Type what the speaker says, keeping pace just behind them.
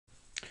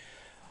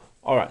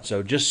All right,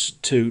 so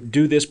just to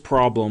do this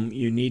problem,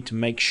 you need to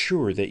make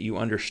sure that you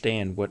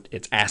understand what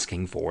it's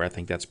asking for. I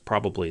think that's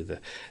probably the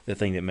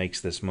thing that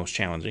makes this most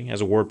challenging as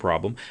a word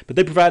problem. But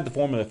they provide the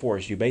formula for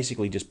us. You're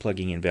basically just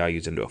plugging in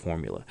values into a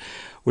formula.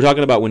 We're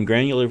talking about when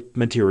granular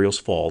materials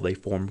fall, they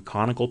form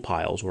conical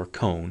piles or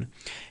cone.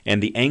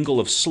 And the angle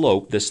of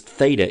slope, this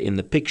theta in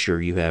the picture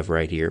you have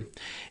right here,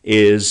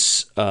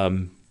 is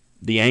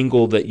the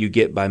angle that you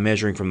get by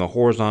measuring from the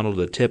horizontal to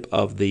the tip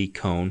of the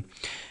cone.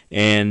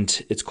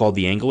 And it's called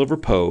the angle of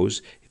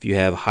repose. If you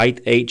have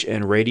height h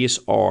and radius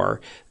r,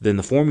 then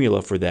the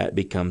formula for that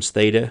becomes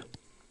theta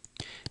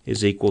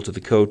is equal to the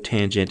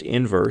cotangent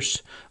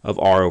inverse of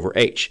r over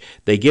h.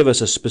 They give us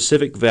a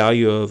specific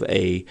value of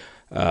a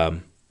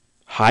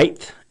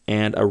height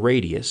and a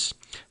radius.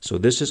 So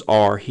this is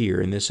r here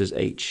and this is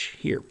h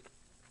here.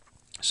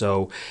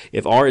 So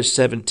if r is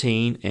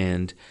 17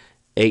 and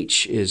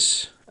h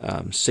is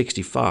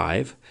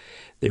 65,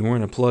 then we're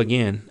going to plug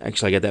in,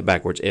 actually I got that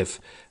backwards,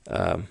 if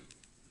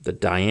the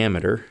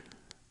diameter,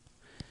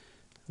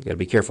 we've got to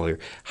be careful here,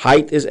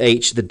 height is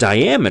h, the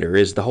diameter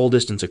is the whole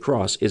distance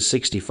across, is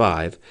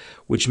 65,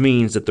 which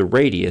means that the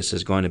radius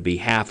is going to be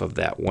half of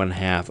that,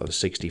 1/2 of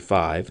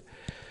 65,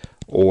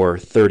 or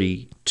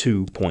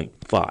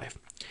 32.5.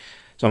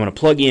 So I'm going to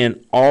plug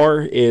in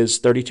r is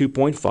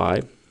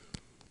 32.5,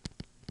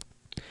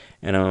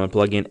 and I'm going to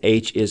plug in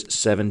h is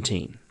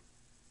 17.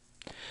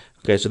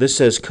 Okay, so this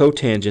says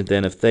cotangent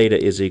then of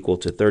theta is equal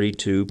to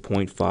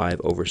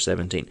 32.5 over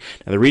 17.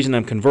 Now the reason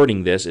I'm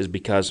converting this is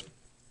because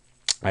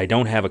I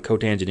don't have a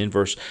cotangent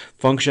inverse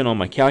function on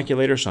my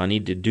calculator, so I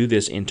need to do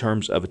this in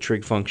terms of a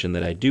trig function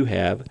that I do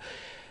have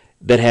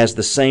that has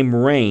the same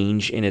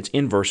range in its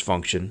inverse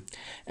function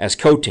as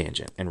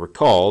cotangent. And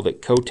recall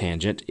that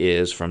cotangent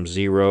is from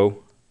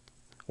 0,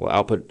 well,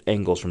 output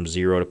angles from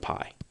 0 to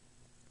pi.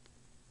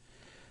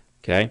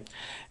 Okay,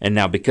 and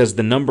now because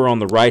the number on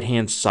the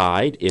right-hand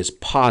side is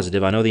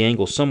positive, I know the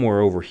angle somewhere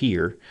over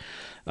here.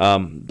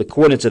 The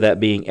coordinates of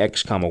that being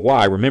x comma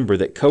y. Remember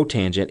that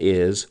cotangent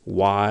is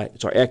y,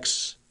 sorry,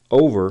 x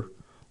over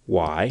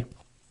y.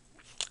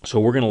 So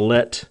we're going to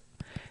let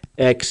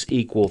x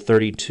equal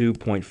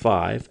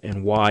 32.5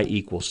 and y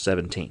equals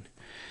 17.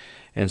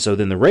 And so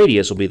then the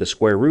radius will be the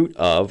square root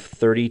of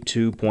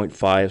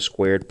 32.5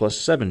 squared plus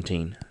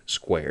 17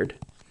 squared,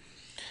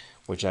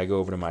 which I go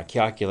over to my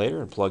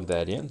calculator and plug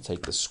that in.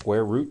 Take the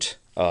square root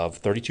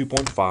of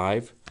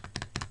 32.5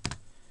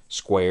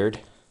 squared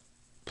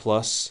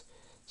plus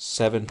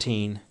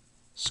 17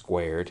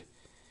 squared,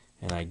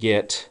 and I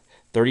get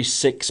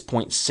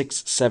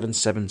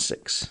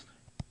 36.6776.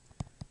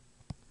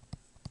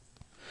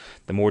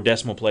 The more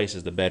decimal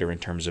places, the better in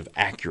terms of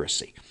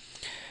accuracy.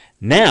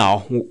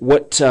 Now,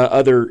 what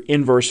other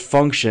inverse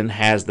function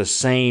has the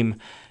same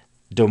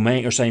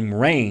domain or same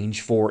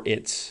range for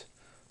its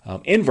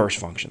inverse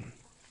function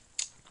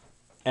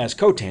as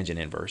cotangent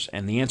inverse?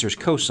 And the answer is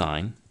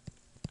cosine.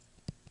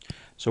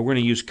 So we're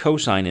going to use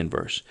cosine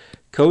inverse.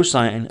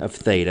 Cosine of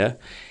theta,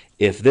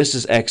 if this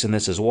is x and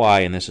this is y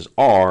and this is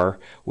r,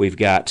 we've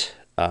got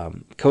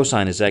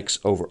cosine is x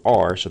over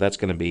r, so that's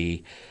going to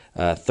be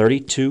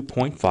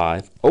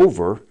 32.5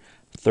 over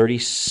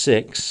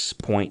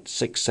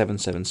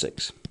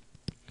 36.6776.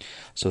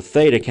 So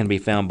theta can be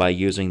found by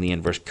using the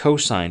inverse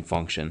cosine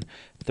function,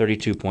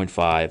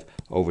 32.5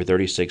 over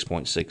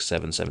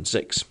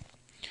 36.6776,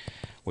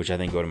 which I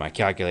then go to my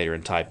calculator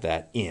and type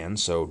that in.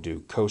 So do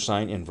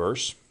cosine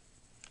inverse.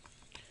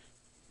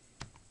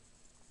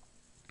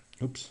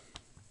 Oops.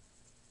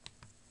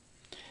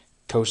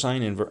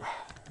 Cosine inverse.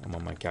 I'm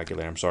on my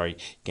calculator. I'm sorry. You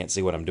can't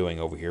see what I'm doing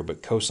over here,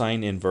 but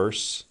cosine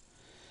inverse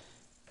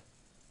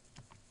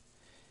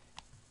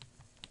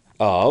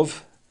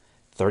of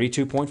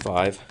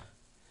 32.5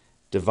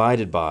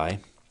 divided by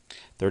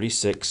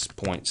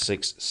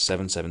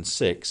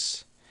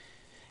 36.6776.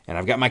 And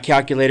I've got my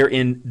calculator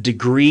in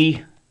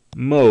degree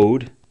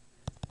mode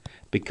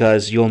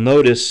because you'll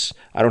notice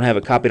I don't have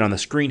it copied on the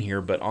screen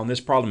here, but on this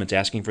problem it's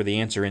asking for the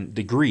answer in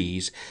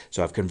degrees.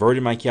 So I've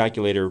converted my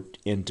calculator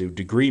into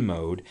degree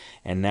mode,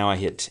 and now I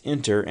hit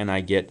enter and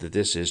I get that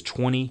this is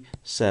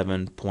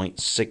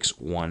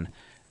 27.61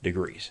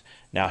 degrees.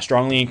 Now I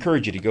strongly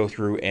encourage you to go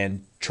through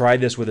and try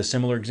this with a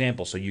similar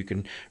example so you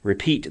can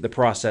repeat the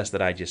process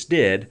that I just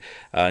did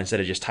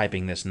instead of just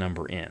typing this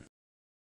number in.